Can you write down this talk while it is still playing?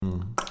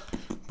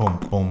Boom,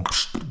 boom,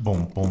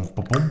 boom, boom,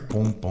 boom, boom,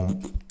 boom,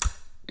 boom,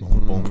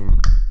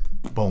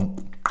 boom,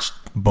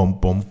 boom,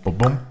 boom,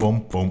 boom, boom,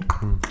 boom,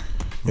 boom.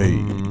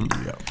 Hey,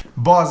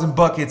 Bars and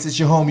Buckets. It's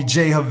your homie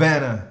Jay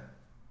Havana.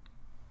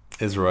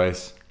 It's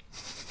Royce.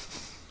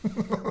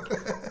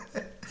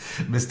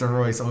 Mr.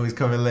 Royce always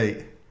coming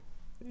late.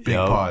 Big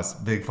pause.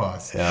 Big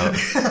pause. Yeah,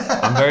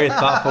 I'm very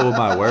thoughtful with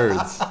my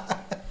words.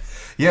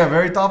 Yeah,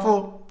 very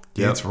thoughtful.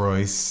 Yep. It's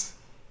Royce.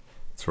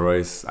 It's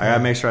Royce. I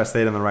gotta make sure I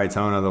stayed in the right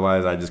tone,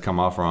 otherwise I just come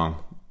off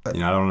wrong. I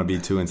don't want to be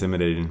too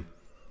intimidating.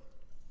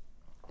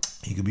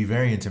 He could be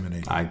very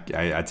intimidating. I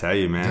tell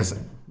you, man. It's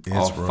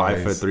all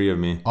Royce. 5'3" of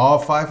me.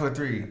 All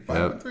 5'3".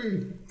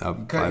 5'3".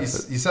 Yep.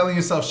 You're selling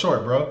yourself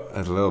short, bro.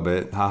 That's a little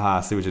bit. Haha,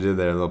 I see what you did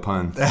there, a little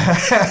pun.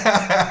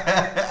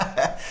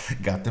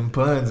 Got them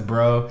puns,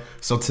 bro.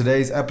 So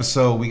today's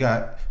episode, we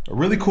got a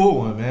really cool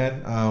one,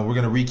 man. We're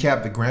going to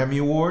recap the Grammy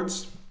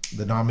Awards,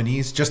 the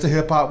nominees, just the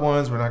hip-hop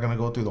ones. We're not going to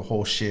go through the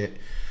whole shit.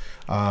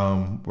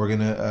 We're going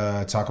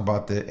to talk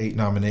about the 8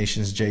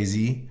 nominations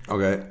Jay-Z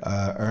Okay.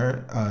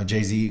 earned.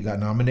 Jay-Z got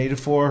nominated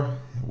for.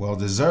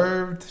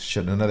 Well-deserved.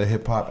 Should another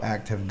hip-hop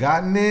act have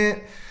gotten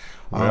it?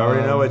 We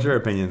already know what your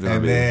opinion's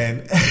going to be.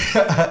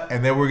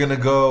 And then we're going to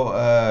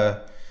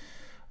go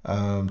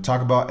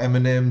talk about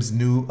Eminem's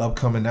new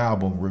upcoming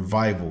album,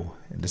 Revival,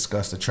 and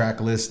discuss the track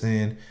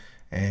listing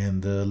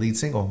and the lead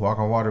single, Walk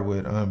on Water,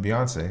 with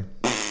Beyonce.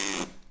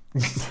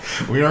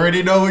 We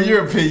already know what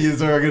your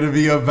opinions are going to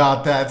be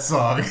about that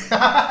song.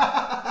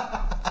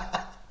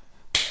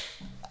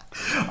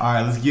 All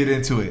right, let's get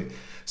into it.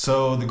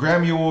 So the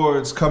Grammy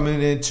Awards coming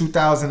in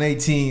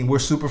 2018. We're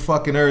super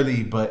fucking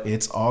early, but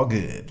it's all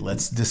good.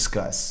 Let's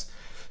discuss.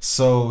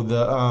 So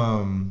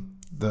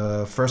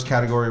the first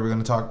category, we're going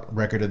to talk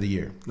Record of the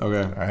Year.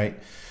 Okay. All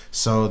right.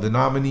 So the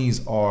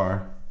nominees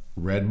are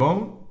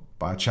Redbone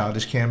by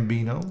Childish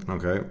Gambino.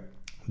 Okay.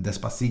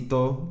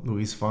 Despacito,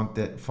 Luis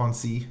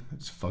Fonsi,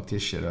 just fucked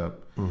his shit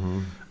up.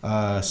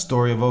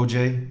 Story of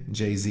OJ,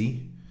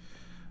 Jay-Z.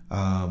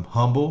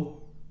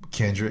 Humble,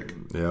 Kendrick.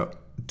 Yep.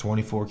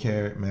 24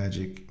 Karat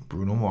Magic,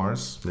 Bruno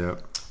Mars.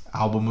 Yep.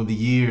 Album of the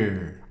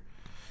Year,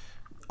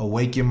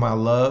 Awaken My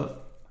Love,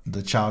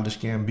 the Childish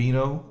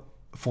Gambino.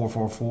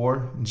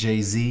 444,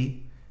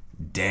 Jay-Z.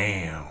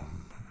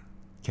 Damn,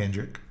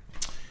 Kendrick.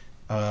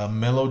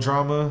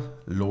 Melodrama,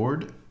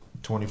 Lord.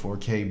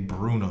 24K,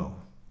 Bruno.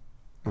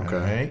 Okay.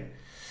 All right.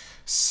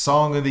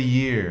 Song of the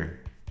Year,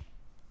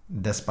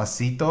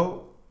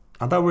 Despacito.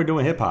 I thought we were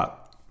doing hip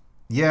hop.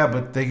 Yeah,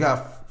 but they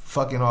got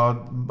fucking all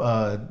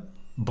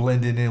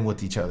blended in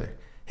with each other.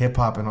 Hip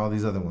hop and all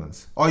these other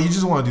ones. Oh, you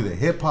just want to do the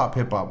hip hop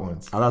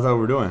ones. I thought that's what we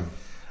were doing.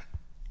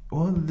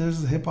 Well,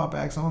 there's hip hop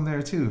acts on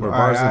there too. We're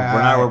bars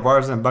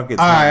and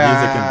buckets. All right,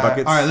 music and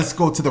buckets. All right, let's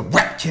go to the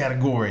rap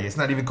category. It's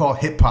not even called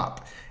hip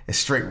hop. It's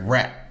straight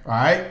rap. All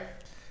right.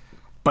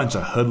 Bunch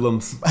of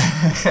hoodlums.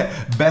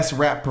 Best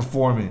rap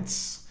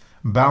performance: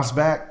 Bounce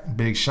Back,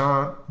 Big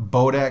Sean;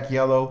 Bodak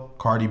Yellow,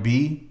 Cardi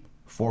B;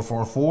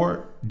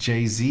 444,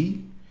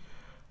 Jay-Z;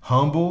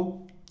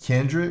 Humble,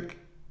 Kendrick;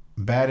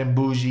 Bad and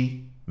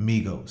Bougie,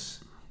 Migos.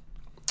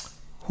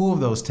 Who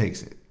of those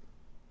takes it?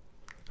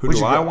 Who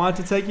do I want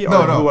to take it?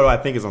 No. Who do I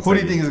think is going to take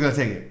it? Who do you think is going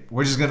to take it?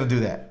 We're just going to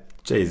do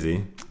that.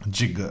 Jay-Z.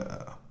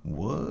 Jigga.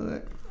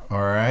 What? All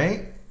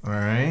right.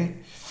 I'm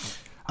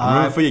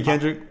rooting for you,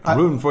 Kendrick. I'm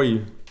rooting for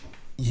you.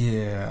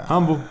 Yeah.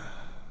 Humble. I'm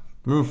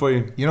rooting for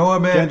you. You know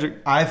what, man? Kendrick.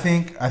 I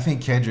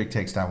think Kendrick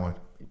takes that one.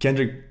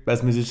 Kendrick,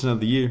 best musician of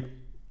the year.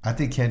 I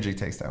think Kendrick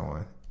takes that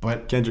one.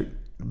 But Kendrick.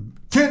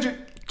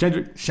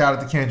 Shout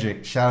out to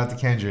Kendrick.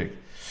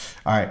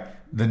 All right.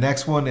 The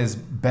next one is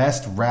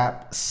best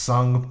rap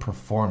sung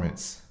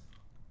performance.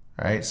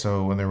 All right.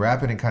 So when they're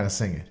rapping and kind of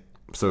singing.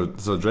 So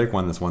Drake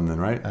won this one then,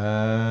 right?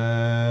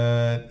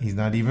 He's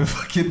not even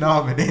fucking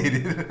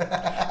nominated.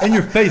 In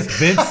your face,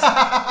 Vince.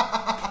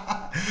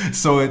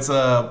 So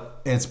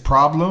it's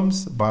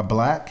Problems by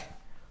Black,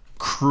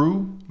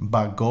 Crew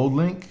by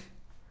GoldLink,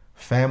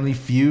 Family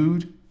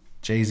Feud,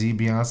 Jay-Z,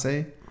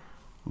 Beyonce,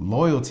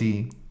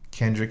 Loyalty,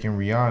 Kendrick and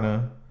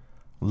Rihanna,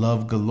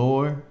 Love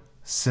Galore,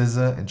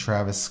 SZA and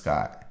Travis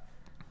Scott.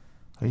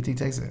 Who do you think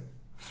takes it?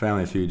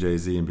 Family Feud,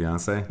 Jay-Z and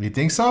Beyonce. You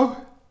think so?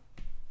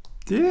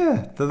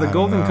 Yeah, they're the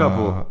golden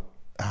couple.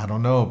 I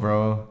don't know,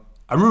 bro.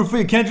 I'm rooting for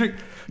you, Kendrick.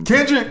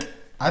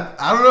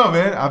 I don't know,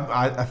 man.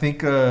 I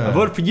think I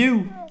voted for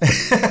you.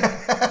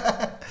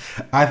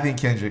 I think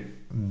Kendrick,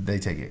 they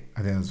take it.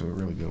 I think that's a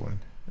really good one.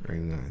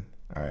 Really good one.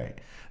 All right.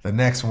 The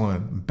next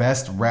one,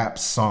 best rap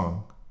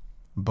song.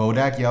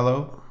 Bodak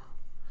Yellow.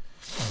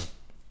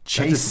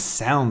 That just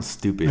sounds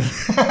stupid.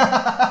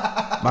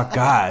 My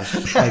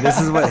gosh. Like, this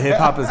is what hip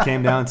hop has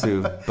came down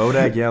to.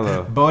 Bodak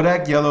Yellow.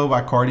 Bodak Yellow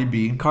by Cardi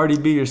B. Cardi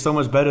B, you're so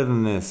much better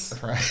than this.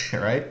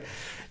 Right.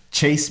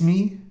 Chase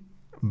Me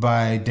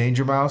by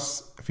Danger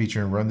Mouse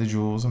featuring Run the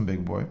Jewels and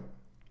Big Boy.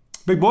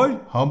 Big Boy.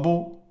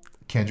 Humble,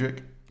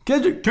 Kendrick.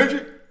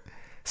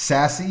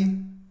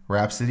 Sassy,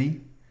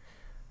 Rhapsody.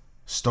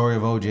 Story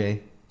of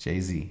OJ,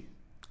 Jay-Z.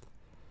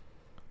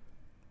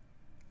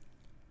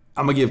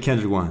 I'm going to give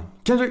Kendrick one.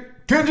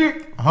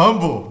 Kendrick.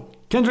 Humble.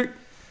 Kendrick.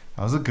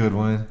 That was a good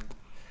one.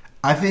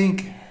 I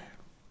think.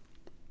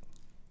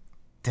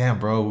 Damn,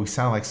 bro, we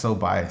sound like so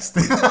biased.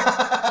 No,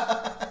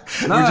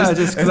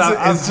 just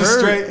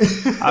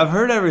because I've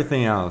heard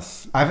everything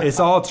else.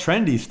 It's all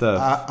trendy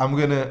stuff. I'm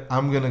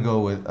gonna go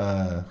with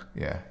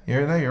yeah.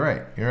 You're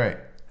right. You're right.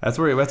 That's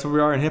where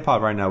we are in hip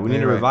hop right now. We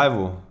need a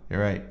revival.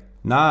 You're right.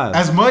 Nas.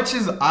 As much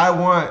as I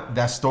want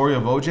that story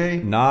of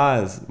OJ,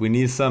 Nas. We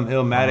need some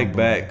Illmatic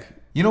back.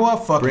 You know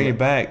what? Fuck Bring it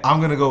back.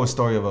 I'm gonna go with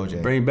story of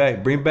OJ. Bring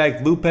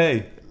back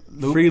Lupe.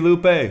 Free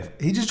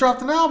Lupe. He just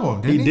dropped an album.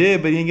 Didn't he? He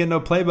did, but he didn't get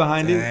no play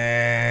behind it.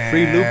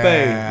 Free Lupe.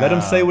 Let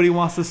him say what he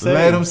wants to say.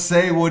 Let him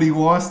say what he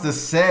wants to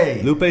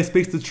say. Lupe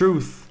speaks the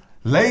truth.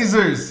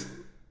 Lasers.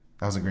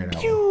 That was a great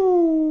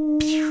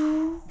album.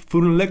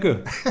 Food and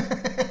Liquor.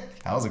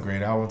 That was a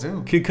great album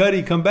too. Kid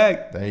Cudi, come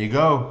back. There you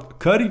go.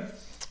 Cudi.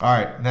 All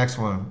right, next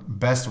one.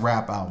 Best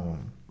rap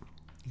album.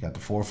 You got the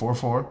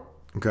 444.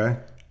 Okay.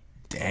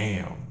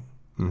 Damn.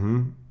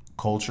 Mm-hmm.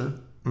 Culture.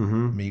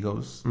 Mm-hmm.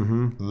 Migos.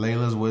 Mm-hmm.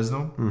 Layla's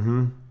Wisdom.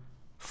 Mm-hmm.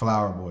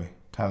 Flower Boy.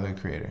 Tyler,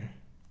 the Creator.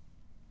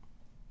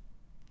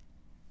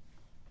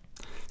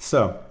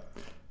 So,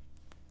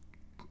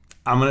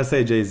 I'm going to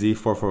say Jay-Z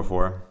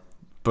 444.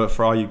 But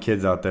for all you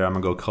kids out there, I'm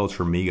going to go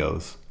Culture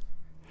Migos.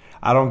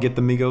 I don't get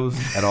the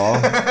Migos at all.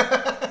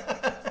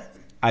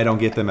 I don't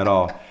get them at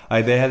all.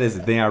 Like, they had this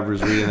thing I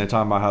was reading. They're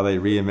talking about how they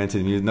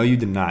reinvented music. No, you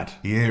did not.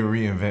 You didn't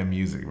reinvent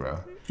music,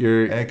 bro.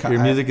 Your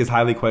music is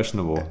highly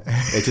questionable.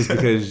 It's just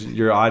because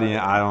your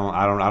audience. I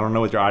don't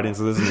know what your audience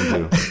is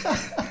listening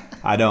to.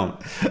 I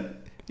don't.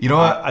 You know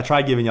what? I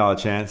tried giving y'all a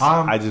chance.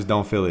 I just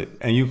don't feel it.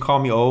 And you call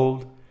me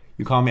old.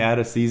 You call me out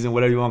of season.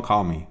 Whatever you want to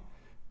call me.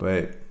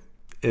 But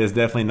it's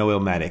definitely no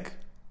Illmatic.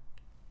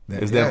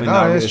 It's definitely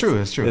not. It's true.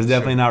 It's true. It's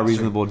definitely not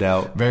Reasonable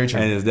Doubt. Very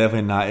true. And it's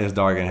definitely not It's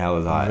Dark and Hell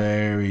is Hot.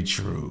 Very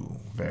true.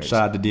 Very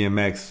Shout out to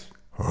DMX.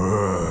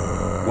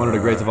 One of the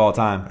greats of all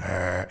time.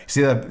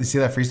 See that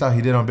freestyle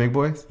he did on Big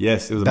Boys?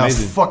 Yes, it was amazing.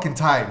 That was fucking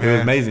tight, man. It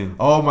was amazing.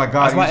 Oh my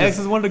god. That's why X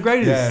is one of the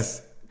greatest.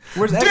 Yes.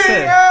 Where's X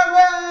at?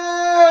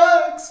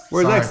 DMX!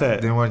 Where's X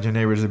at? Then want your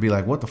neighbors to be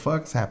like, what the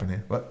fuck's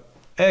happening? What?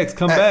 X,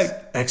 come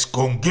back. X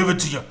gonna give it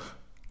to you.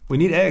 We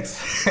need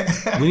X.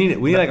 We need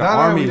like an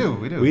army.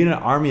 We need an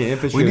army of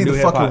infantry. We need the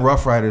hip-hop. fucking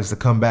Rough Riders to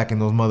come back in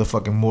those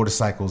motherfucking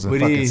motorcycles and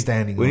fucking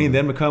standing. We need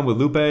them to come with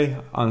Lupe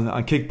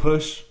on Kick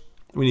Push.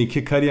 We need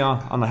Kid Cudi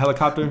on the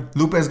helicopter.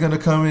 Lupe's gonna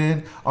come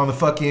in on the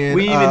fucking.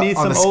 We even need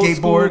some old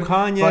school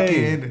Kanye.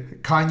 Fucking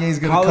Kanye's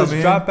gonna College come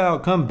in.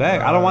 Dropout, come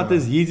back. I don't want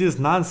this Yeezus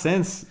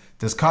nonsense.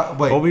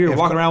 Wait, over here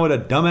walking around with a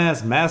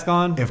dumbass mask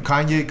on. If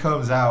Kanye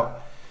comes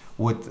out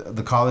with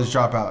the College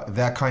Dropout, if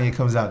that Kanye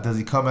comes out, does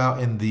he come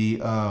out in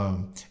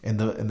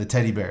the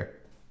teddy bear?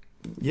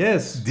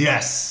 Yes.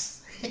 Yes.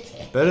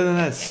 Better than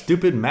that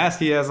stupid mask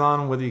he has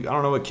on with I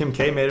don't know what Kim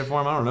K made it for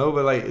him. I don't know,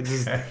 but like it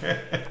just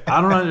I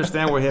don't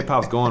understand where hip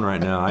hop's going right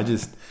now.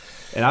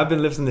 And I've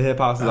been listening to hip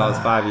hop since I was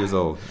 5 years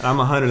old. And I'm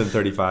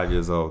 135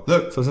 years old.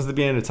 Look, so since the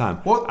beginning of time.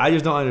 What? I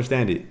just don't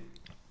understand it.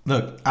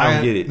 Look, I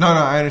don't get it. No,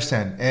 I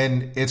understand.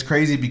 And it's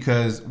crazy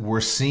because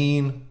we're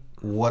seeing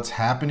what's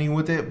happening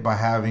with it by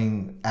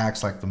having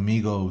acts like the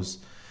Migos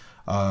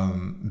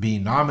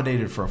being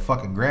nominated for a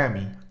fucking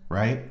Grammy,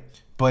 right?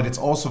 But it's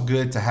also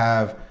good to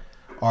have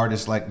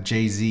artists like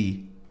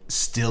Jay-Z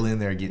still in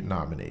there getting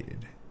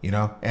nominated, you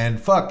know?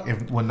 And fuck,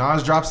 when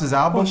Nas drops his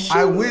album,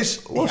 I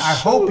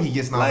hope he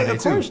gets nominated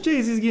of course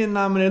Jay-Z's getting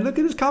nominated. Look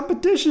at his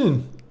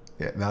competition.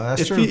 Yeah, no,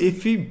 that's true.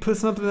 If he puts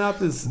something out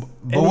that's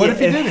but what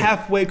if he did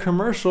halfway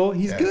commercial,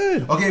 he's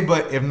good. Okay,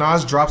 but if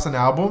Nas drops an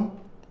album,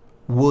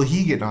 will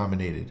he get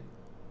nominated?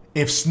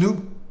 If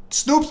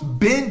Snoop's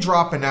been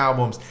dropping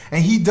albums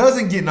and he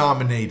doesn't get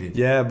nominated.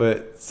 Yeah,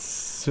 but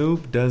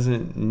Snoop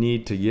doesn't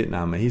need to get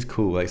nominated. He's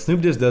cool. Like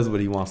Snoop just does what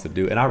he wants to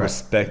do, and I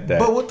respect that.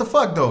 But what the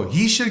fuck though?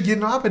 He should get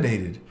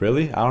nominated.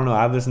 Really? I don't know.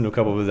 I've listened to a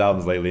couple of his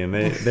albums lately, and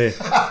they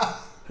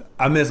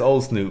I miss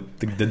old Snoop,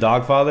 the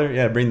Dogfather.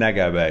 Yeah, bring that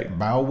guy back.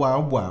 Bow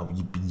wow wow,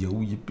 yippee yo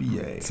yippee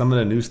yay. Some of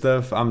the new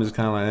stuff, I'm just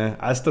kind of like,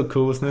 I still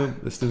cool with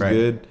Snoop. Snoop's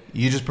good.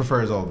 You just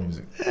prefer his old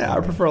music. Yeah, I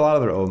prefer a lot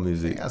of their old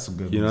music. That's some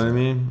good. You know what I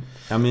mean?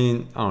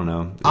 I don't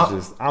know.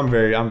 It's I'm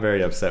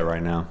very upset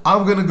right now.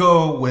 I'm gonna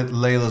go with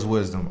Layla's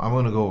Wisdom. I'm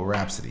gonna go with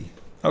Rhapsody.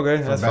 Okay,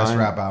 that's best fine.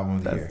 Rap album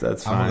of the year.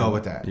 That's fine. I'm gonna go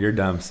with that. You're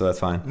dumb, so that's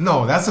fine.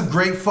 No, that's a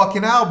great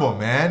fucking album,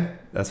 man.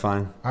 That's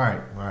fine. All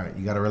right.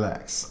 You gotta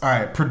relax. All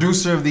right,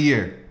 Producer of the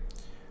Year.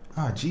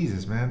 Oh,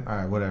 Jesus, man. All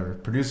right, whatever.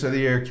 Producer of the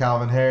Year,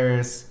 Calvin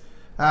Harris.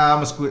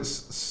 I'm gonna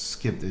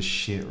skip this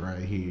shit right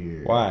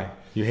here. Why?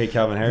 You hate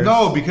Calvin Harris?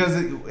 No, because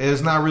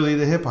it's not really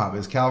the hip hop.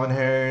 It's Calvin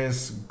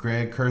Harris,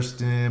 Greg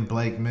Kurstin,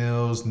 Blake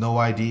Mills, No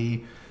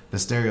ID. The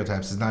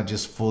stereotypes. It's not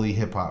just fully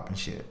hip hop and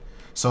shit.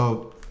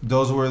 So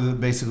those were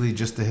basically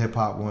just the hip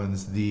hop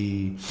ones.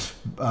 The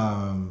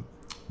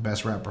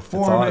best rap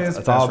performance.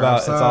 It's all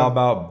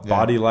about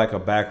Body Like a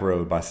Back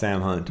Road by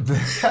Sam Hunt.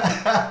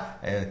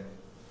 Yeah,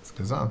 it's a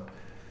good song.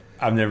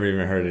 I've never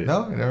even heard it.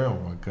 No, never. Oh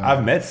my god.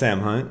 I've met Sam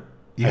Hunt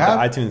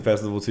at the iTunes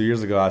Festival 2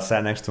 years ago. I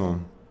sat next to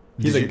him.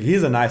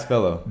 He's a nice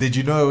fellow. Did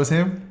you know it was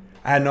him?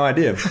 I had no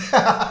idea.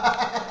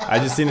 I I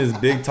just seen this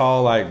big,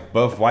 tall, like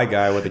buff white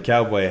guy with a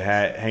cowboy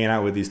hat hanging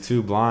out with these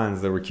two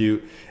blondes that were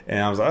cute, and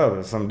I was like,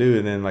 oh, some dude.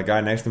 And then my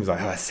guy next to him was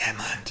like, oh, that's Sam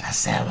Hunt. That's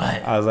Sam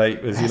Hunt. I was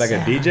like, is he like a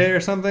DJ or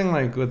something?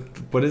 Like,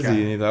 what is he?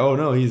 And he's like, oh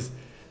no, he's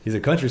a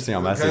country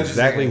singer. That's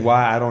exactly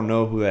why I don't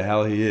know who the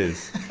hell he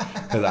is,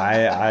 because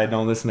I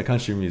don't listen to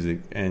country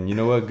music. And you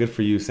know what? Good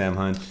for you, Sam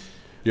Hunt.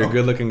 You're a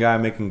good-looking guy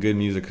making good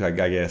music, I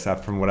guess,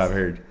 from what I've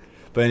heard.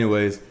 But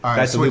anyways,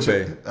 back to Lupe.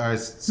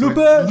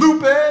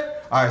 Lupe.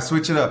 All right,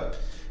 switch it up.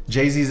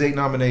 Jay-Z's 8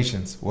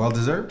 nominations, well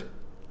deserved,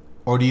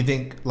 or do you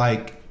think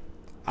like?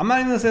 I'm not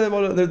even gonna say that.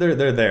 Well,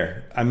 they're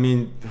there. I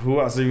mean,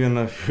 who else are you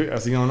gonna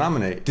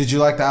nominate? Did you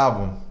like the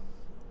album?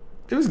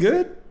 It was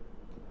good.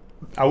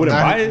 I wouldn't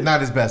buy it.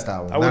 Not his best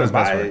album. I wouldn't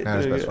buy it. Not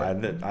his best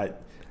work.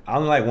 I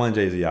only like one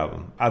Jay-Z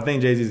album. I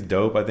think Jay-Z's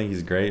dope. I think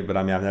he's great. But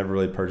I mean, I've never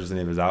really purchased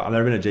any of his albums. I've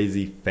never been a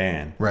Jay-Z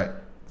fan. Right.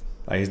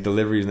 Like his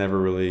delivery's never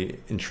really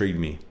intrigued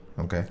me.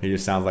 Okay. He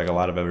just sounds like a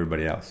lot of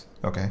everybody else.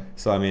 Okay.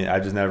 So I mean,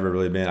 I've just never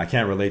really been. I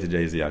can't relate to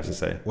Jay-Z. I should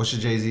say. What's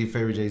your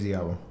favorite Jay-Z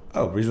album?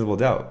 Oh, Reasonable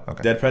Doubt.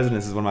 Okay. Dead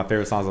Presidents is one of my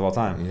favorite songs of all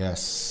time.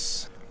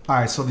 Yes. All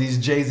right. So these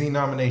Jay-Z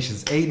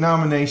nominations, 8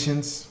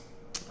 nominations.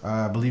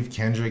 I believe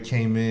Kendrick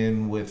came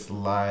in with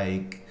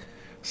like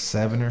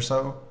 7 or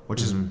so,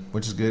 which is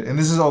good. And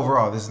this is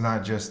overall. This is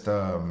not just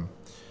the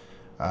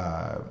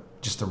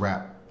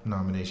rap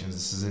nominations.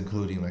 This is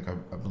including like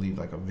I believe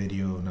like a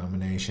video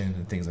nomination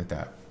and things like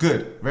that.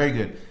 Good, very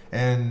good.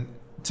 And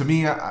to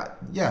me,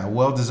 yeah,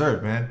 well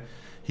deserved, man.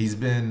 He's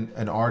been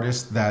an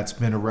artist that's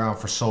been around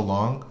for so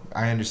long.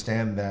 I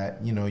understand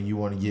that you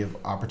want to give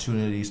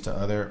opportunities to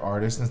other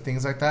artists and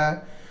things like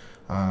that.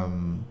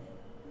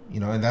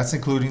 And that's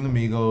including the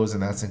Migos,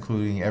 and that's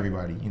including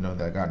everybody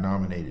that got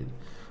nominated.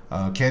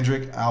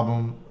 Kendrick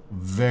album,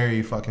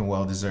 very fucking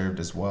well deserved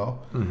as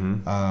well.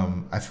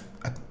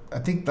 I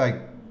think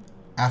like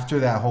after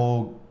that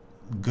whole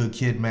Good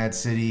Kid, Mad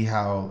City,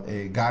 how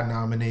it got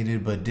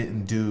nominated but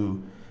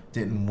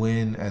didn't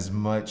win as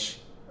much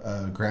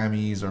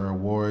Grammys or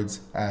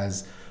awards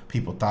as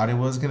people thought it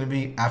was gonna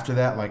be. After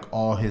that, like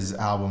all his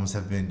albums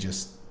have been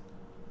just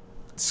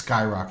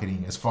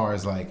skyrocketing as far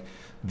as like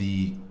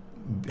the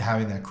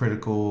having that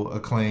critical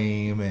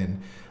acclaim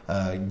and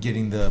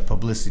getting the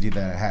publicity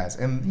that it has.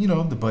 And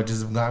the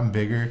budgets have gotten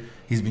bigger.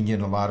 He's been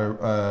getting a lot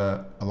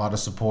of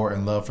support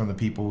and love from the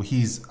people.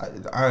 He's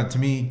to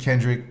me,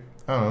 Kendrick,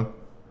 I don't know,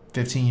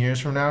 15 years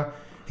from now,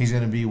 he's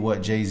gonna be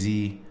what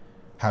Jay-Z,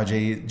 how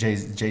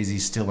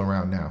Jay-Z's still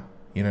around now.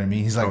 You know what I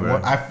mean? He's like,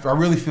 I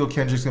really feel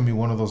Kendrick's gonna be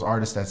one of those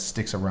artists that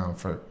sticks around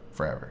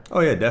forever. Oh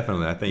yeah,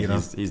 definitely. I think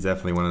he's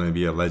definitely one to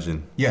be a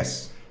legend.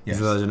 Yes. He's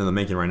a legend in the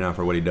making right now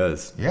for what he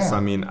does. Yeah. So I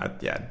mean,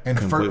 and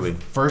completely.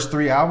 First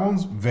 3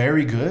 albums,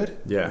 very good.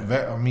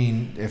 Yeah. I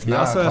mean, if he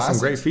not, also has some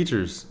great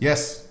features.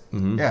 Yes.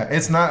 Mm-hmm. Yeah.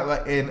 It's not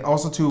like, and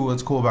also too,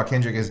 what's cool about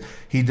Kendrick is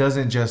he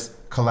doesn't just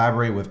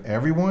collaborate with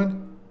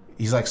everyone.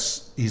 He's like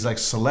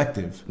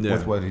selective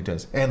with what he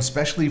does, and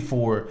especially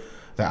for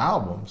the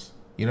albums.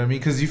 You know what I mean?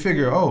 Because you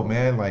figure, oh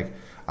man, like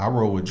I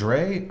roll with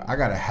Dre, I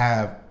gotta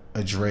have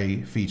a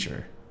Dre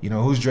feature.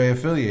 Who's Dre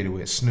affiliated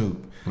with?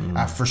 Snoop.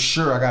 For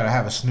sure, I gotta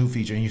have a Snoop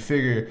feature. And you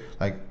figure,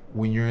 like,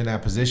 when you're in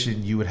that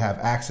position, you would have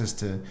access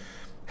to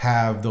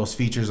have those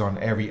features on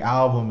every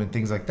album and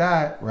things like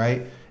that,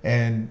 right?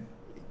 And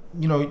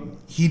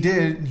he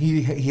did.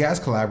 He has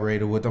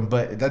collaborated with them,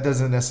 but that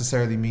doesn't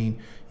necessarily mean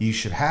you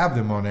should have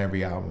them on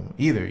every album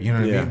either. You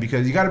know what I mean?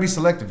 Because you got to be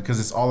selective, because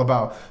it's all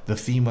about the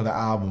theme of the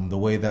album, the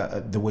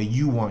way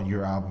you want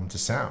your album to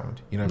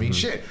sound. You know what I mean?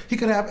 Shit, he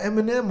could have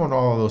Eminem on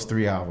all of those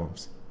 3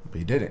 albums, but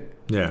he didn't.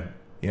 Yeah.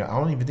 I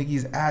don't even think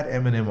he's had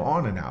Eminem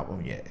on an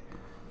album yet.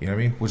 You know what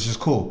I mean? Which is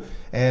cool.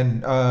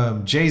 And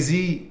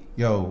Jay-Z,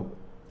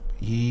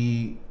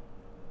 he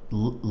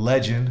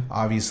legend,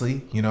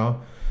 obviously.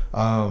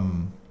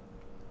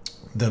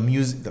 The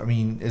music, I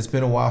mean, it's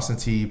been a while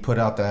since he put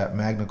out that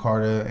Magna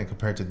Carta, and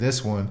compared to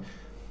this one,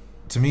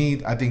 to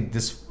me, I think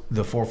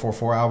the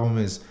 444 album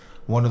is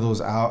one of those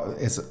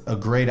it's a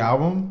great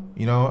album.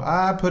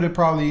 I put it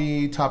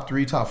probably top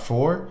 3, top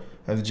 4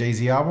 of the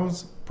Jay-Z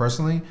albums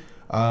personally.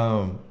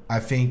 I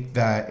think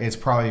that it's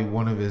probably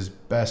one of his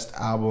best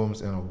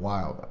albums in a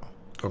while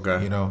though.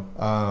 Okay.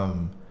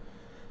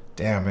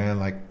 Damn man,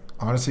 like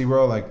honestly,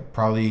 bro, like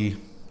probably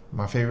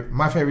my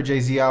favorite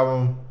Jay-Z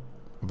album,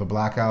 the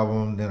Black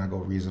Album, then I go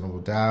Reasonable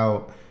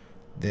Doubt,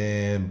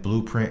 then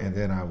Blueprint, and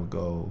then I would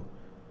go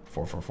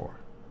 444.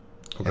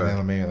 Okay. And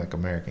then maybe like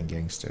American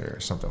Gangster or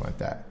something like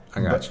that.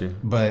 I got you.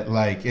 But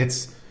like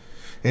it's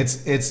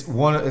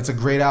a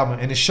great album,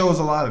 and it shows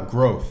a lot of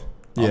growth.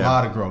 A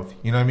lot of growth.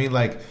 You know what I mean?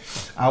 Like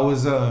I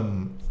was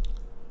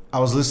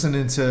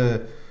listening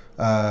to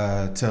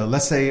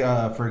let's say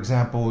for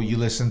example, you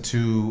listen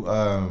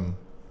to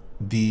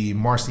the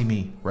Marcy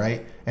Me,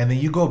 right? And then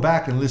you go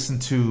back and listen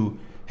to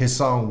his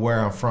song Where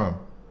I'm From,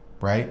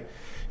 right?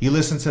 You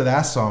listen to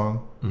that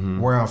song,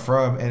 Where I'm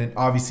From, and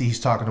obviously he's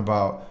talking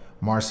about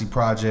Marcy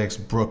Projects,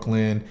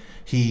 Brooklyn.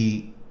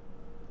 He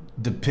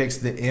depicts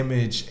the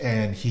image,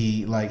 and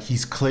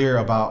he's clear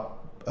about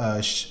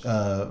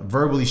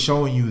verbally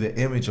showing you the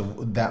image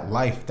of that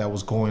life that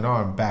was going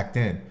on back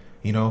then,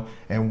 you know,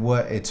 and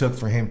what it took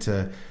for him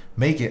to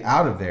make it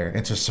out of there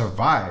and to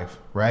survive,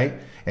 right?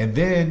 And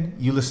then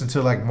you listen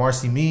to like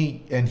Marcy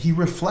Me, and he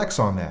reflects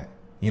on that,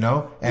 you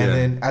know, and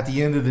then at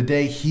the end of the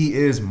day, he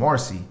is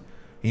Marcy,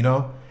 you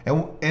know,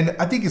 and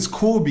I think it's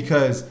cool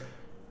because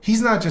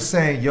he's not just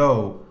saying,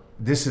 "Yo,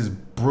 this is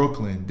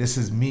Brooklyn, this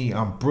is me,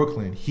 I'm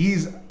Brooklyn."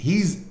 He's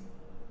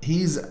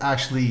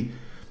actually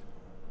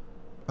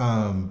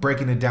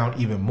breaking it down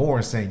even more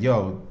and saying,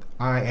 "Yo,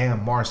 I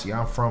am Marcy.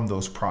 I'm from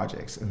those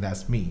projects, and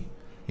that's me."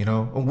 You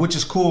know, which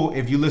is cool.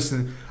 If you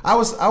listen, I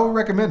would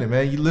recommend it,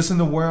 man. You listen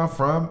to Where I'm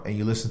From, and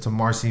you listen to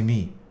Marcy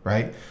Me,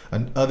 right?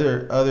 And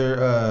other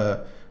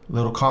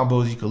little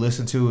combos you could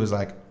listen to is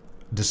like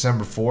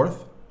December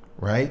 4th,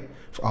 right,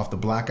 off the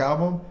Black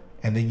album,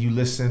 and then you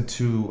listen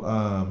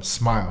to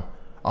Smile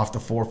off the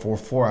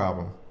 444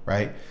 album,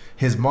 right?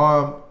 His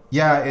mom,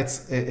 yeah,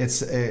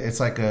 it's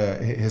like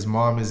his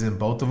mom is in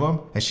both of them,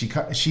 and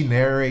she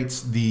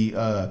narrates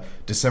the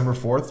December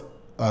 4th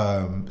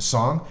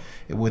song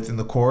within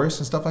the chorus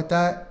and stuff like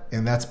that,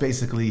 and that's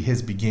basically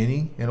his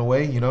beginning in a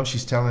way. You know,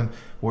 she's telling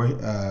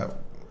where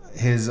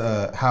his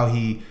how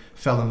he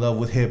fell in love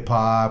with hip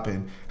hop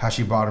and how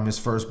she bought him his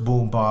first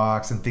boom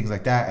box and things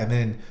like that. And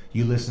then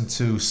you listen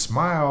to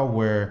Smile,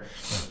 where,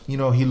 you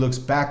know, he looks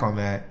back on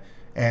that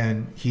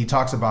and he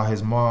talks about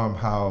his mom,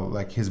 how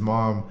like his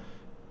mom,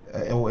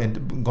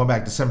 and going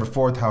back December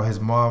 4th, how his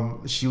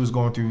mom, she was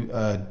going through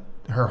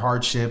her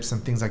hardships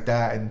and things like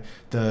that, and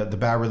the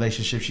bad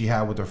relationship she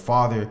had with her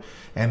father.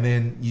 And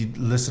then you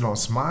listen on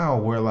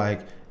Smile, where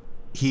like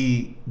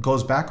he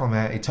goes back on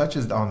that, he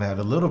touches on that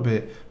a little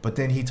bit, but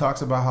then he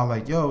talks about how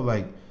like, yo,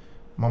 like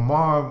my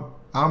mom,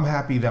 I'm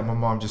happy that my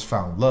mom just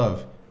found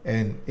love,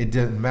 and it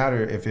didn't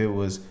matter if it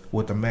was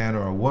with a man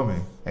or a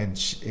woman, and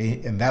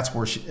that's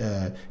where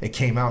it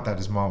came out that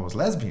his mom was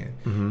lesbian,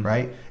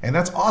 right? And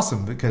that's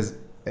awesome because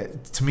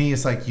to me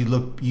it's like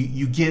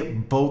you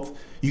get both,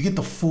 you get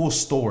the full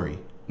story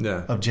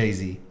of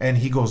Jay-Z, and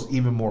he goes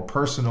even more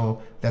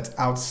personal, that's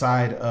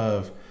outside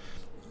of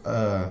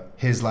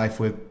his life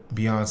with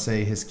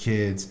Beyonce, his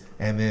kids,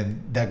 and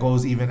then that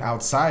goes even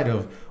outside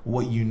of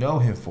what you know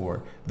him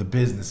for, the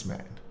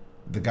businessman,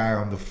 the guy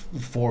on the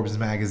Forbes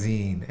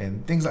magazine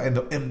and things like,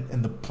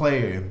 and the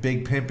player and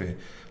Big Pimpin'.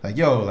 Like,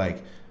 yo,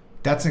 like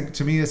that's,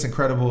 to me, it's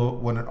incredible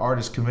when an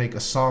artist can make a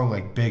song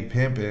like Big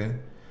Pimpin',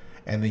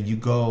 and then you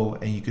go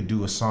and you could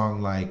do a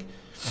song like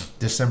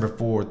December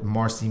 4th,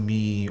 Marcy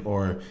Me,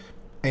 or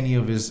any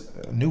of his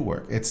new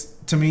work. It's,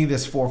 to me,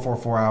 this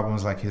 444 album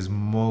is like his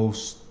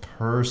most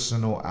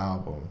personal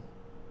album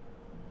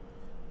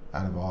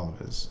out of all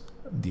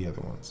of the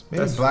other ones.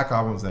 Maybe his Black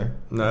Album's there.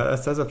 No,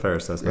 that's a fair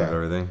assessment of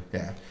everything.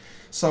 Yeah.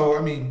 So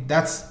I mean,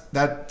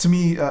 that to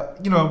me,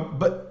 you know,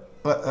 but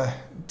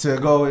to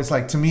go, it's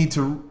like, to me,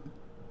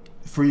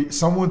 for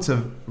someone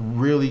to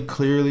really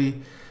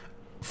clearly,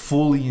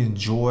 fully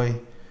enjoy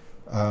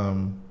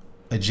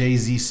a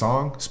Jay-Z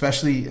song,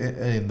 especially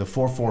in the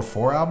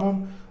 444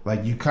 album,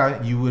 like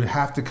you would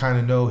have to kind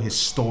of know his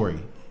story.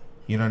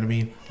 You know what I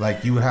mean?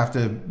 Like you would have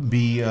to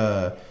be,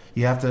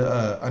 you have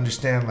to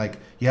understand. Like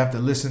you have to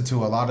listen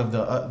to a lot of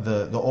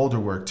the older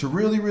work to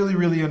really, really,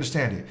 really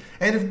understand it.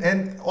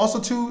 And also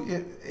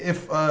too,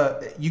 if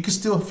you can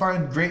still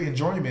find great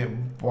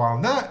enjoyment while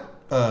not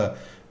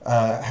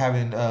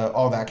having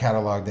all that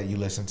catalog that you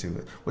listen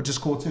to, which is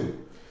cool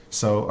too.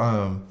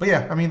 So, but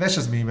yeah, I mean, that's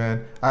just me,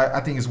 man.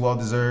 I think it's well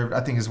deserved. I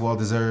think it's well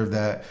deserved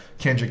that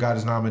Kendrick got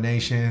his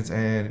nominations.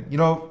 And, you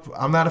know,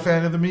 I'm not a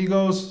fan of the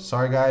Migos.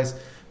 Sorry, guys.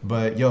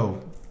 But,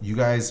 yo, you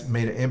guys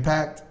made an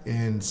impact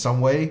in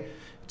some way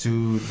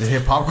to the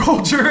hip hop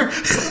culture.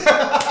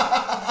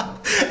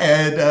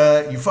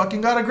 And you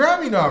fucking got a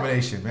Grammy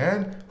nomination,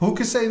 man. Who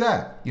could say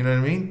that? You know what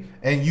I mean?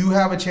 And you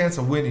have a chance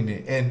of winning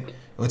it. And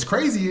what's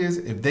crazy is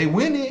if they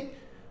win it,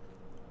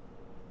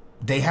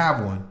 they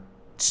have one.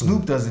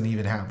 Snoop doesn't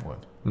even have one.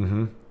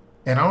 Mm-hmm.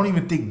 And I don't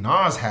even think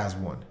Nas has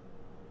one.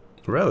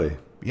 Really?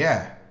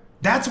 Yeah.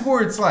 That's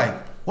where it's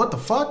like, what the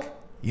fuck?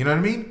 You know what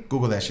I mean?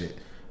 Google that shit.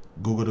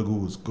 Google the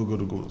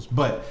Googles.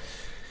 But,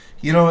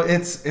 you know,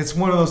 it's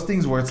one of those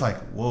things where it's like,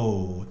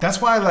 whoa. That's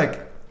why,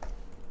 like,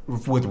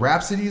 with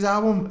Rhapsody's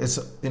album, it's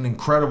an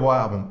incredible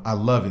album. I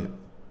love it.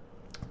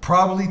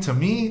 Probably, to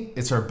me,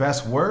 it's her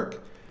best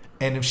work.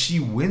 And if she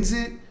wins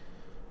it,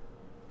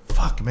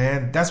 fuck,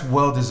 man, that's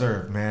well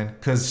deserved, man.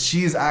 Because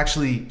she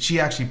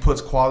actually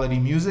puts quality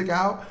music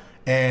out,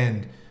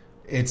 and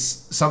it's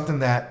something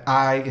that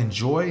I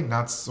enjoy.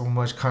 Not so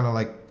much kind of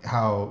like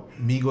how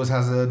Migos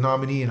has a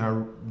nominee, and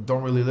I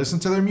don't really listen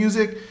to their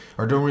music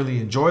or don't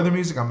really enjoy their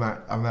music.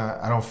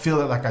 I don't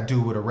feel it like I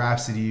do with a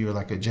Rhapsody or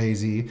like a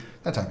Jay-Z,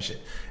 that type of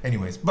shit.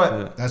 Anyways,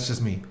 but that's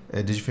just me.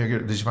 Did you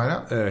find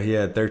out? He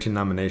had 13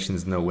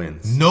 nominations, no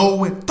wins.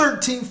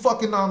 13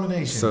 fucking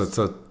nominations.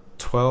 So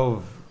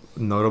 12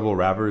 notable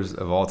rappers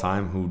of all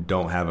time who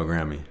don't have a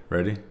Grammy.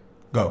 Ready?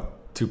 Go.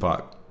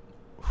 Tupac,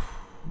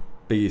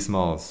 Biggie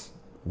Smalls,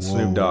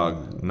 Snoop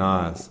Dogg,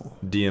 Nas,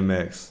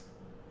 DMX,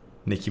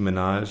 Nicki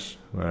Minaj,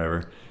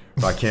 whatever,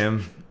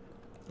 Rakim,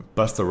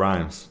 Busta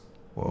Rhymes,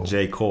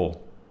 J.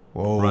 Cole,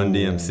 Run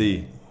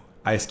DMC,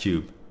 Ice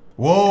Cube,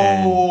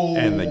 Whoa.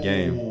 and The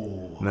Game.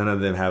 None of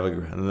them have a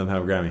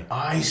Grammy.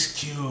 Ice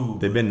Cube.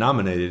 They've been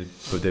nominated,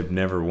 but they've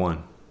never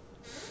won.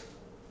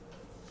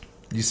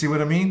 You see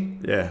what I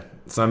mean? Yeah.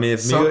 So I mean,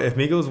 if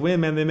Migos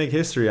win, man, they make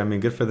history. I mean,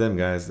 good for them,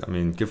 guys. I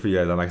mean, good for you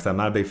guys. Like I said, I'm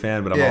not a big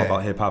fan, but I'm all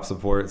about hip hop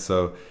support.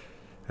 So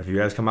if you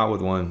guys come out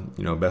with one,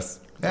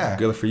 best. Yeah.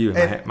 Good for you.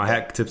 My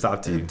hat tips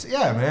out to you.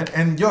 Yeah, man.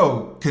 And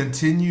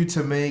continue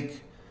to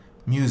make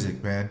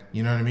music, man.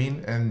 You know what I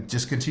mean? And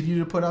just continue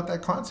to put out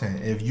that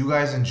content. If you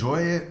guys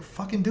enjoy it,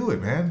 fucking do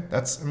it, man.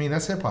 That's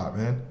hip hop,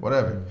 man.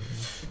 Whatever.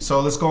 So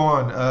let's go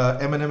on.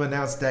 Eminem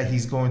announced that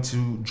he's going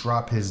to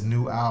drop his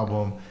new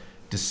album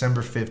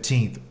December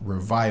 15th,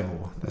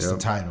 Revival. That's the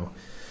title.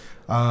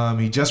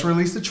 He just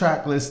released the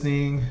track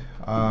listing,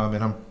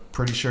 and I'm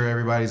pretty sure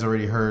everybody's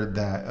already heard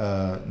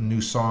that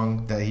new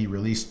song that he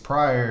released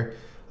prior,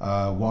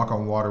 Walk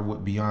on Water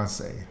with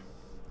Beyonce.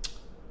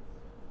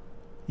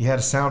 You had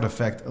a sound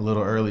effect a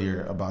little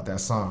earlier about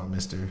that song,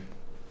 mister.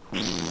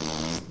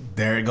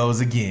 There it goes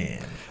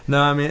again.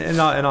 No, I mean, in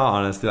all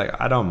honesty, like,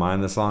 I don't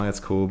mind the song. It's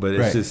cool, but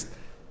it's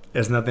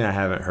it's nothing I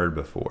haven't heard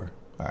before.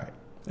 All right.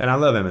 And I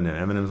love Eminem.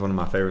 Eminem's one of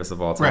my favorites of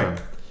all time.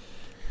 Right.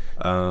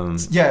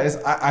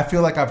 I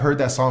feel like I've heard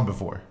that song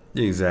before.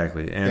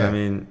 Exactly. And I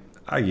mean,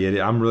 I get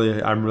it. I'm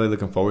really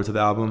looking forward to the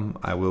album.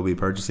 I will be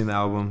purchasing the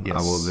album. Yes.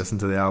 I will listen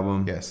to the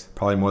album. Yes.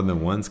 Probably more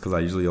than once because I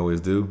usually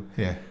always do.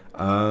 Yeah.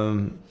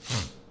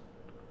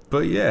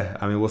 But yeah,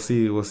 I mean, we'll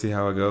see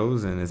how it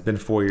goes. And it's been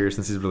 4 years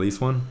since he's released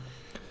one.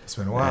 It's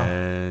been a while.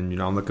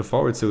 And I'm looking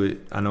forward to it.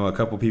 I know a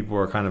couple people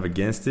are kind of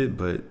against it,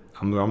 but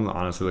I'm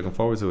honestly looking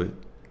forward to it.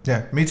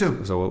 Yeah, me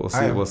too. So we'll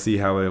see. We'll see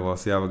how it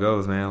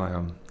goes, man. Like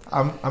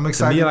I'm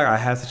excited. To me, like, I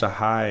had such a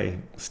high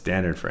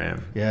standard for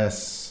him.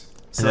 Yes,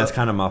 and that's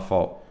kind of my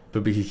fault.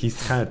 But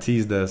he's kind of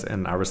teased us,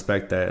 and I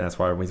respect that. And that's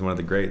why he's one of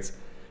the greats.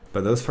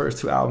 But those first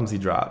 2 albums he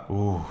dropped,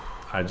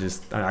 I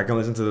can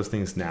listen to those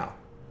things now,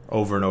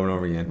 over and over and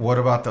over again. What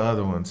about the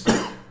other ones?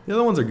 The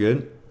other ones are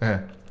good.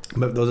 Yeah.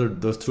 But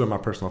those 2 are my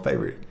personal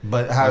favorite.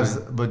 But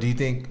but do you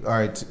think, all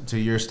right, to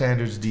your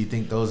standards, do you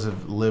think those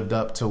have lived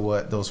up to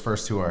what those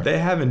first 2 are? They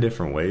have in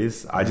different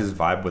ways. I just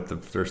vibe with the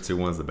first 2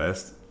 ones the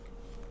best.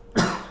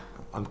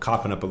 I'm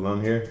coughing up a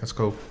lung here. That's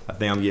cool. I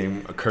think I'm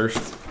getting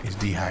cursed. He's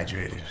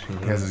dehydrated.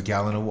 Mm-hmm. He has his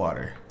gallon of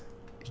water.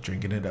 He's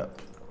drinking it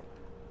up.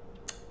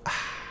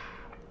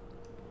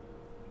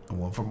 And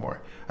one for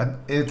more.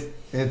 It's.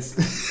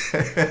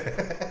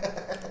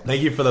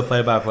 Thank you for the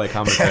play-by-play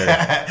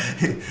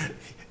commentary.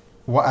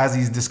 Well, as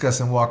he's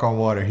discussing Walk on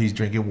Water, he's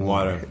drinking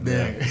water.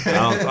 There.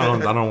 Yeah.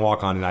 I don't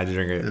walk on it. I just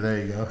drink it. There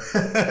you go.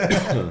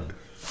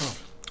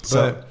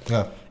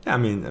 I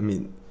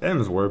mean,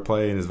 Eminem's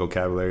wordplay and his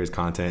vocabulary, his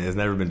content has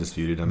never been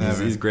disputed. I mean,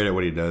 he's great at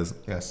what he does.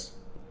 Yes.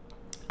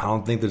 I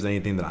don't think there's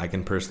anything that I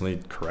can personally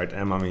correct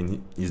him. I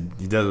mean,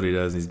 he does what he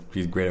does.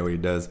 He's great at what he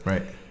does.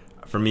 Right.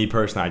 For me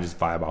personally, I just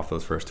vibe off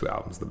those first 2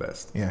 albums the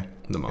best. Yeah.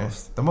 The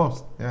most. Yeah. The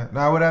most. Yeah.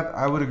 No,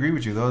 I would agree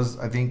with you. Those,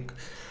 I think,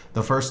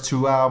 the first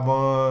 2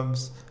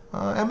 albums.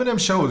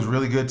 Eminem's show was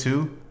really good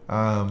too.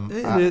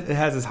 It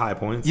has its high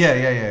points.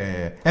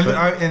 Yeah.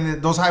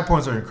 And those high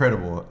points are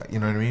incredible. You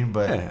know what I mean?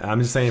 But I'm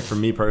just saying, for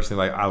me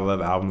personally, like, I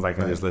love albums I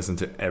can just listen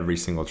to every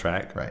single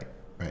track. Right.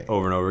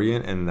 Over and over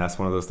again, and that's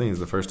one of those things.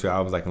 The first 2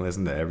 albums I can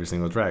listen to every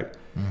single track.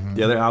 Mm-hmm.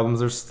 The other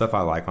albums, there's stuff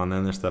I like on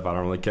them. There's stuff I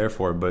don't really care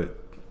for, but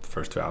the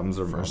first 2 albums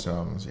are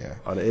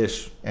all the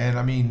ish. And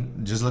I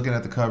mean, just looking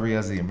at the cover, he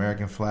has the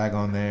American flag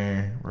on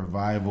there.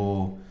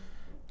 Revival.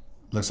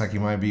 Looks like he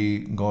might be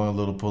going a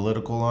little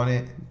political on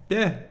it.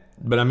 Yeah,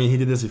 but I mean, he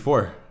did this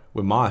before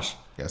with Mosh.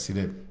 Yes, he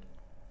did.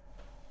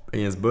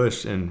 Against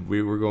Bush, and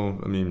we were going.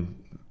 I mean,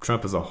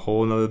 Trump is a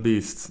whole nother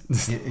beast.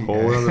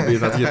 Whole other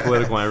beast. Not to get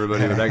political on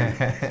everybody,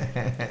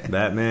 but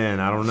that man,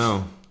 I don't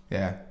know.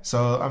 Yeah.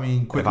 So I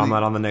mean, quickly, if I'm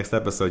not on the next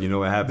episode, you know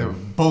what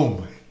happened?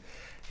 Boom.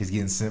 He's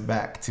getting sent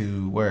back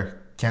to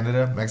where?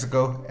 Canada,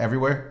 Mexico,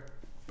 everywhere.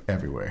 All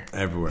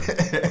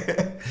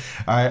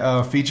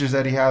right. Features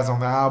that he has on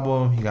the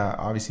album. He got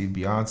obviously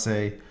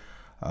Beyonce,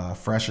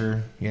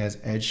 Fresher. He has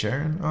Ed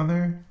Sheeran on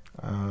there.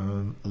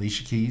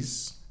 Alicia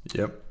Keys.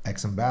 Yep.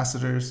 Ex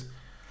Ambassadors.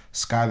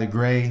 Skylar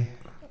Grey.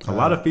 A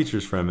lot of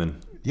features from him.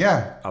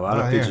 Yeah. A lot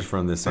of features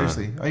from this song.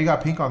 Seriously. Oh, you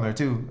got Pink on there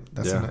too.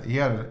 He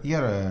had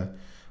a.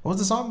 What was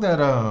the song that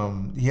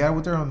he had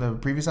with her on the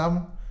previous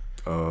album?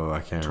 Oh,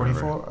 I can't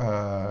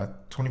remember.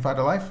 25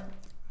 to Life.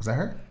 Was that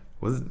her?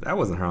 That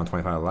wasn't her on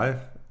 25 to Life.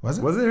 Was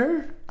it? Was it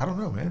her? I don't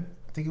know, man.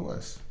 I think it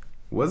was.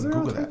 Was it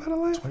Google on 25 to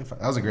Life? 25.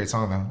 That was a great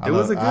song, though. It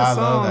was a good song. I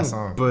love that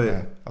song. But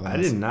yeah, I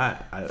did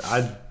not.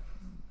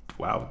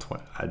 Wow.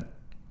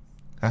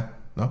 Huh?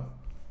 No?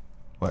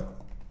 What?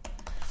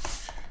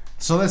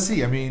 So let's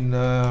see. I mean,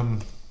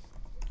 the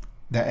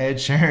Ed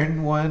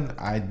Sheeran one,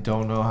 I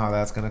don't know how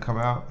that's going to come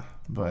out.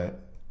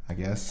 But I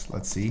guess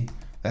let's see.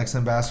 The Ex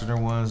Ambassador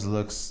ones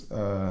looks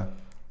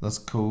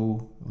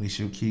cool.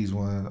 Alicia Keys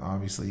one,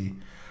 obviously.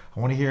 I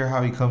want to hear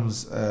how he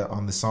comes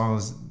on the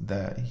songs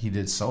that he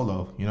did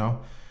solo, you know?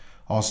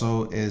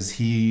 Also, is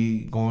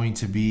he going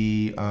to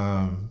be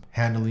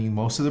handling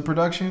most of the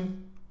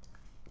production?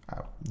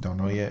 I don't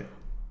know yet.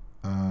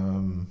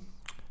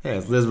 Yeah,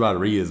 it's Liz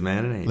Rodriguez,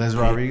 man. It ain't Liz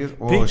Pink. Rodriguez.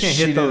 Well, Pink can't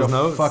she hit did those a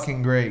notes.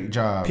 fucking great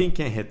job. Pink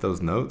can't hit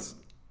those notes.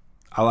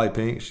 I like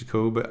Pink. She's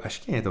cool, but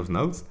she can't hit those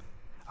notes.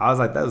 I was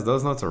like,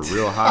 those notes are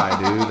real high,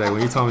 dude. Like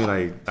when you told me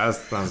like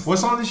that's What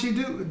song did she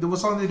do? What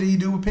song did he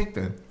do with Pink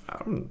then?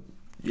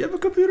 you have a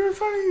computer in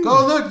front of you.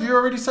 Go look. You're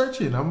already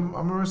searching. I'm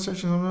already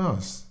searching something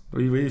else.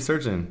 What are you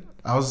searching?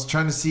 I was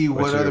trying to see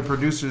what What's your- other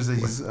producers that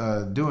he's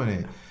doing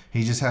it.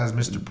 He just has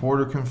Mr.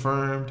 Porter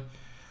confirmed.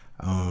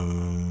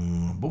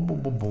 Boom,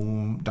 boom, boom,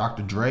 boom.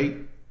 Dr. Dre,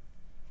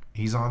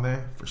 he's on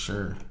there for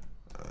sure.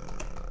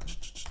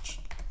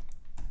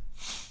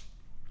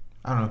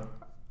 I don't know.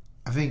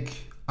 I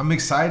think I'm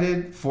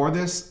excited for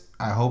this.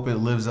 I hope it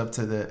lives up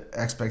to the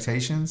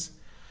expectations.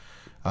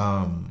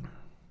 But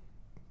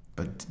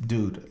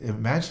dude,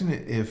 imagine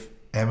if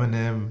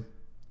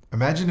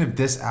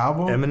this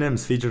album.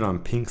 Eminem's featured on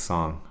Pink's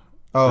song.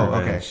 Oh,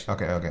 Revenge.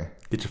 okay.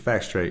 Get your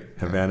facts straight,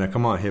 Havana.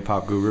 Come on, hip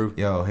hop guru.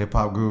 Yo, hip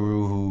hop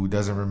guru who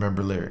doesn't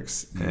remember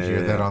lyrics. You hear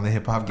Yeah. that on the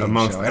hip hop game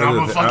Amongst show, and I'm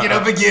gonna other- fuck it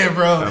up again,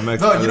 bro.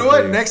 amongst No, you other know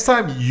what? things. Next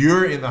time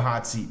you're in the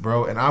hot seat,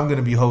 bro, and I'm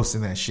gonna be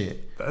hosting that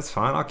shit. That's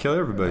fine. I'll kill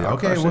everybody. I'll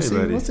Okay, crush we'll see.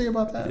 everybody. We'll see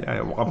about that.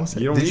 Yeah, well, We'll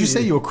see. you don't Did you need say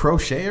me. you'll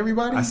crochet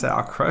everybody? I said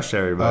I'll crush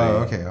everybody. Oh,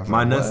 okay. I was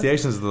My like, what?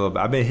 enunciation's a little bit.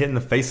 I've been hitting the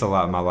face a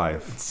lot in my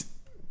life.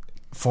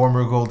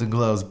 Former Golden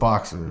Gloves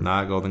boxer.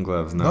 Not Golden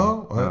Gloves.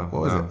 No. No?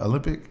 What was it?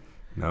 Olympic?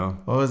 No.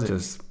 What was it?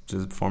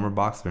 Just former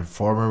boxer.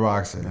 Former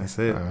boxer. That's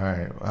it. All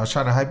right. I was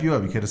trying to hype you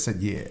up. You could have said,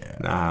 yeah.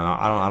 Nah,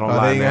 I don't Oh,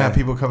 lie, they gonna man. have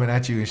people coming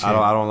at you and shit.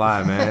 I don't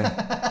lie, man.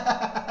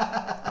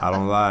 I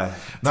don't lie.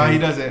 No, he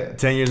doesn't.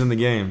 10 years in the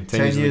game.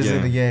 10 years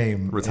in the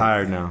game.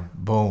 Retired now.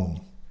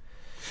 Boom.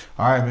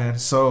 All right, man.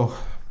 So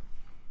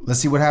let's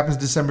see what happens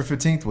December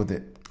 15th with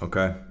it.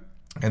 Okay.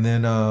 And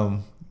then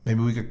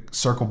maybe we could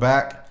circle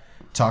back,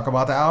 talk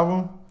about the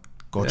album,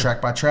 go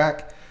track by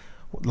track,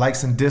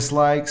 likes and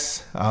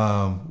dislikes,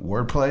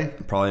 wordplay.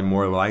 Probably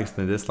more likes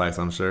than dislikes,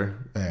 I'm sure.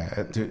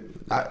 Yeah, dude.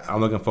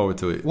 I'm looking forward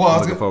to it. Well,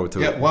 I'm looking forward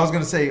to it. Well, I was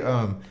gonna say,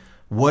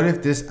 what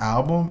if this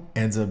album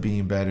ends up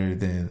being better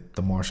than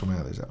the Marshall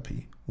Mathers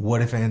LP?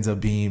 What if it ends up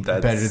being better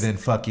than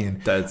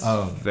fucking? That's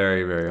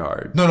very, very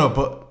hard. No,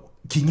 but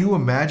can you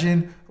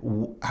imagine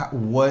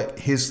what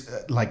his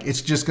like?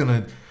 It's just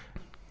gonna.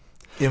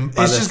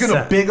 It's just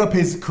gonna big up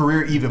his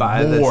career even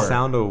By more. the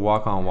sound of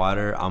Walk on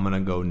Water, I'm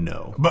gonna go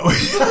no. But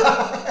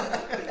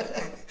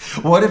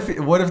what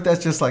if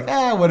that's just like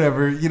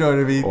whatever, you know what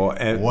I mean? Well,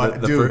 and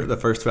what, the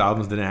first two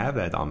albums didn't have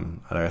that.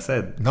 Like I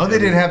said, no, they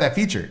didn't have that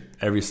feature.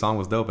 Every song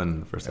was dope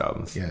in the first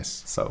albums.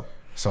 Yes. So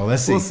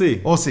let's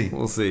see. We'll see.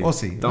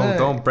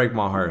 Don't break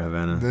my heart,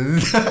 Havana.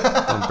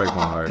 Don't break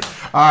my heart.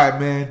 All right,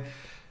 man.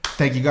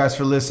 Thank you guys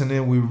for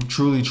listening. We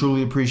truly,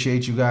 truly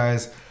appreciate you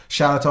guys.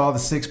 Shout out to all the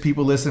 6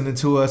 people listening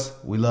to us.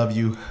 We love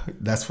you.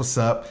 That's what's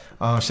up.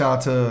 Shout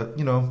out to,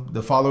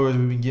 the followers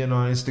we've been getting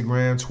on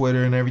Instagram,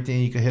 Twitter, and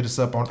everything. You can hit us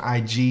up on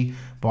IG,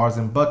 Bars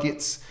and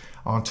Buckets.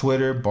 On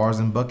Twitter, Bars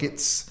and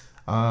Buckets.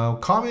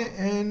 Comment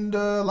and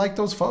like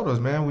those photos,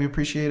 man. We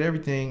appreciate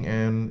everything.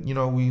 And,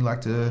 we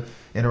like to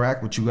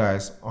interact with you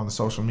guys on the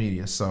social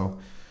media. So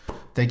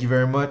thank you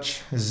very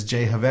much. This is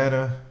Jay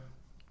Havana.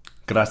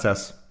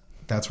 Gracias.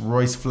 That's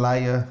Royce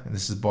Flyer. And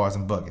this is Bars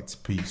and Buckets.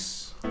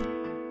 Peace.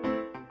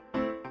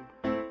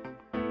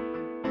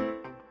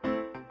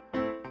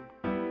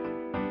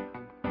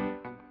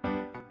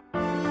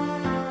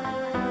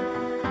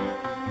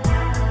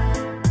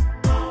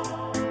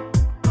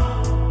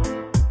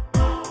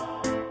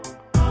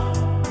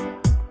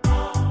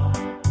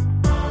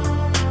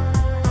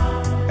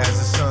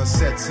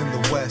 In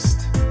the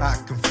West, I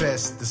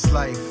confess this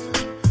life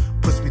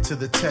puts me to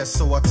the test,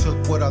 so I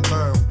took what I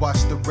learned,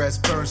 watched the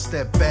rest burn,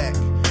 step back,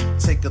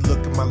 take a look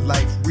at my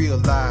life,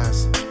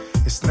 realize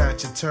it's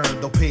not your turn.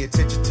 Don't pay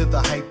attention to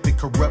the hype, it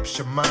corrupts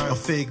your mind. A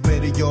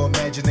figment of your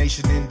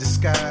imagination in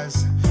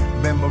disguise.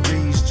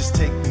 Memories just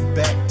take me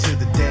back to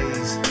the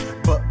days,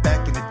 but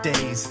back in the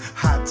days,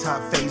 hot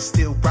top face,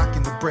 still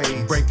rocking the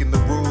braids, breaking the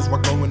rules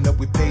while growing up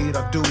we paid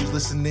our dues,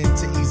 listening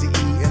to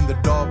Eazy-E and the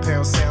Dog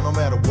Pound sound. No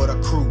matter what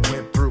our crew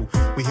went through,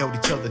 we held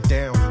each other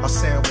down. Our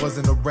sound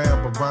wasn't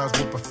around, but rhymes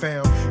were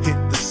profound. Hit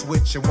the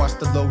switch and watch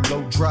the low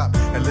drop,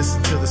 and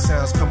listen to the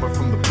sounds coming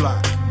from the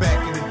block. Back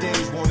in the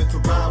days, wanted to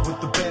rhyme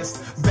with the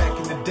best. Back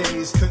in the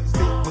days, couldn't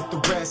fit with the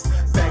rest.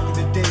 Back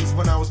in the days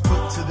when I was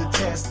put to the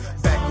test.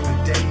 Back in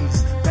the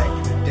days, back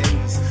in the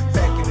days,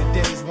 back in the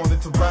days,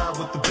 wanted to rhyme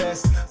with the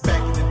best.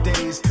 Back in the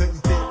days,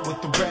 couldn't fit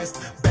with the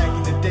rest. Back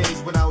in the days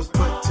when I was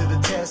put to the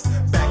test.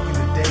 Back in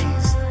the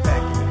days,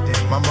 back in the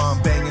days. My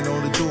mom banging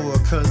on the door,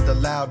 cause the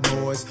loud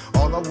noise.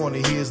 All I wanna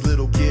hear is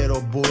little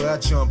ghetto boy. I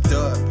jumped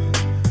up,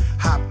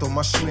 hopped on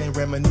my shoe and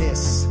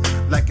reminisce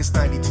like it's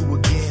 92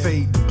 again.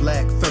 Fade to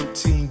black,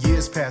 13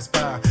 years passed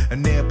by.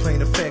 An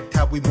airplane effect,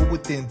 how we move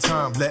within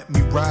time. Let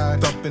me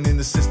ride, thumping in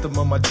the system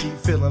of my Jeep,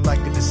 feeling like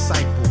a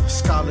disciple.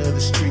 Scholar of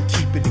the street,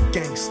 keeping it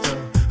gangster.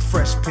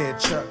 Fresh pair of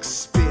chucks,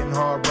 spitting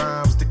hard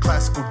rhymes, the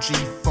classical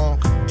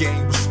G-funk.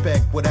 gain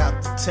respect without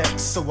the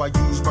text. So I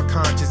use my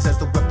conscience as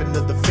the weapon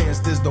of defense.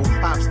 There's no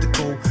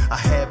obstacle I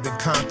haven't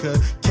conquered.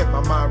 Kept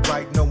my mind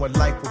right, knowing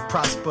life would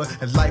prosper.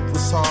 And life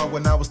was hard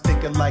when I was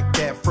thinking like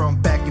that.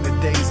 From back in the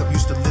days, I'm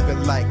used to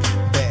living like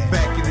that.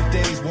 Back in the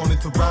days,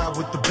 wanted to ride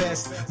with the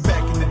best.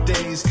 Back in the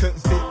days, couldn't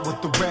fit with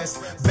the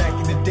rest. Back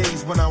in the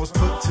days when I was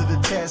put to the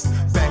test.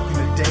 Back in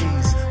the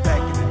days,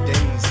 back in the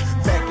days.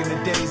 Back in the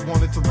days,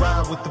 wanted to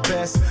ride with the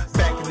best.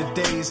 Back in the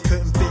days,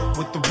 couldn't fit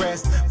with the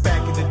rest.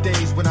 Back in the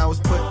days when I was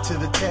put to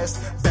the test.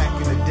 Back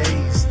in the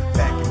days,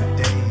 back in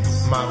the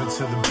days. Mobbing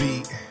to the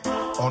beat,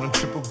 on them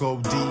triple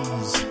gold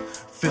D's.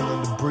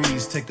 Feeling the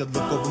breeze, take a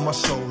look over my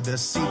shoulder,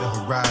 see the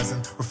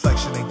horizon.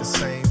 Reflection ain't the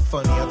same,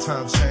 funny how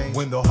times change.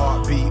 When the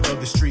heartbeat of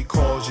the street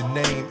calls your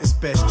name, it's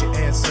best you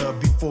answer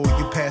before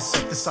you pass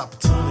up this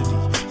opportunity.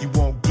 You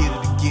won't get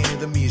it again,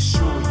 let me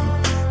assure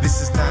you.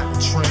 This is not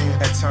a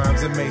trend. At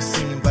times it may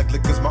seem like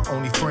liquor's my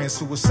only friend.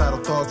 Suicidal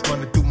thoughts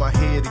running through my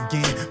head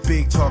again.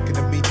 Big talking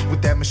to me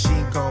with that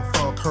machine gun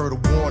funk. Heard a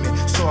warning,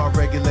 so I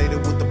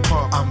regulated with the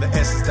pump. I'm the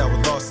essence that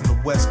was lost in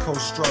the West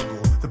Coast struggle.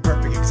 The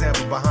perfect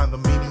example behind the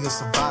meaning of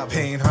survival.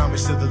 Paying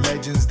homage to the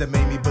legends that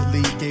made me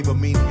believe. Gave a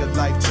meaning of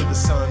life to the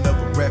son of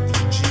a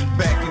refugee.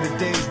 Back in the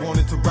days,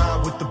 wanted to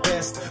ride with the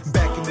best.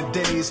 Back in the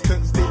days,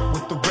 couldn't fit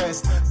with the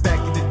rest. Back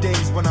in the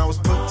days when I was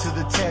put to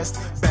the test.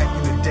 Back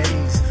in the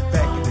days,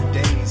 back in the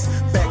days.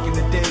 Back in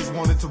the days,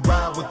 wanted to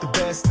ride with the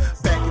best.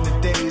 Back in the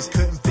days,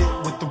 couldn't fit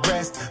with the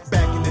rest.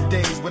 Back in the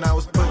days when I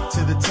was put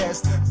to the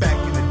test. Back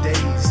in the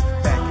days,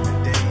 back in the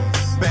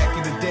days. Back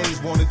in the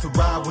days, wanted to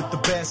ride with the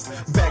best.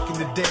 Back in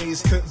the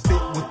days, couldn't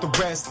fit with the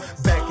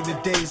rest. Back in the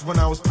days when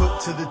I was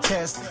put to the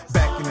test.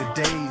 Back in the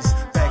days,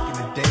 back in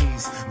the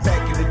days.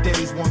 Back in the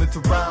days, wanted to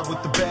ride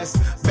with the best.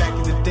 Back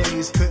in the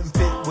days, couldn't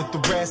fit with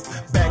the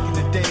rest.